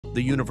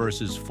The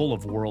universe is full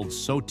of worlds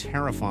so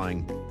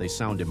terrifying they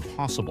sound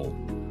impossible.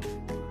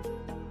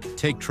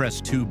 Take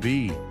Tres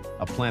 2b,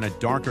 a planet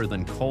darker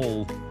than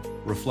coal,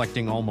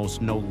 reflecting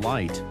almost no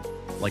light,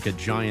 like a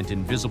giant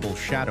invisible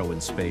shadow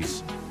in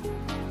space.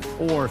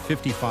 Or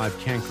 55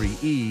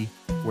 Cancri e,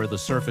 where the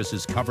surface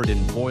is covered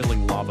in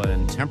boiling lava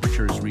and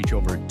temperatures reach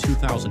over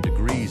 2,000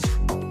 degrees.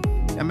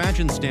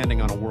 Imagine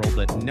standing on a world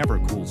that never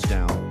cools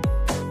down.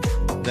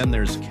 Then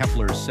there's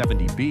Kepler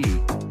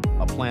 70b,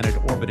 a planet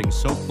orbiting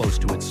so close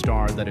to its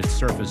star that its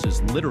surface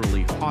is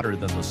literally hotter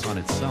than the sun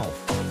itself.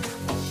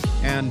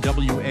 And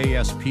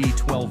WASP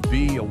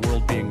 12b, a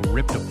world being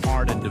ripped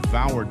apart and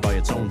devoured by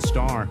its own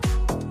star.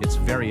 Its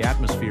very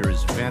atmosphere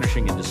is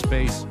vanishing into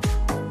space.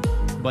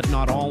 But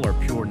not all are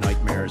pure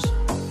nightmares.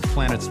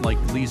 Planets like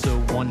Gliese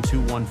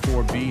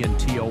 1214b and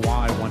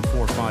TOI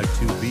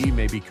 1452b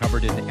may be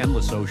covered in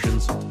endless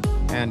oceans,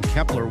 and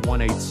Kepler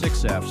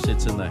 186f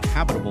sits in the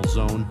habitable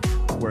zone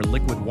where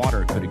liquid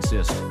water could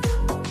exist.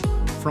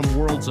 From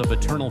worlds of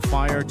eternal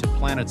fire to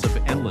planets of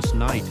endless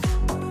night,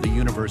 the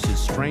universe is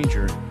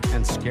stranger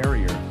and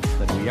scarier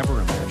than we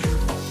ever imagined.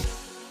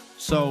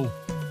 So,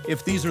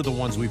 if these are the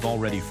ones we've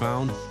already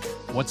found,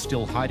 what's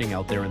still hiding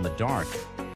out there in the dark?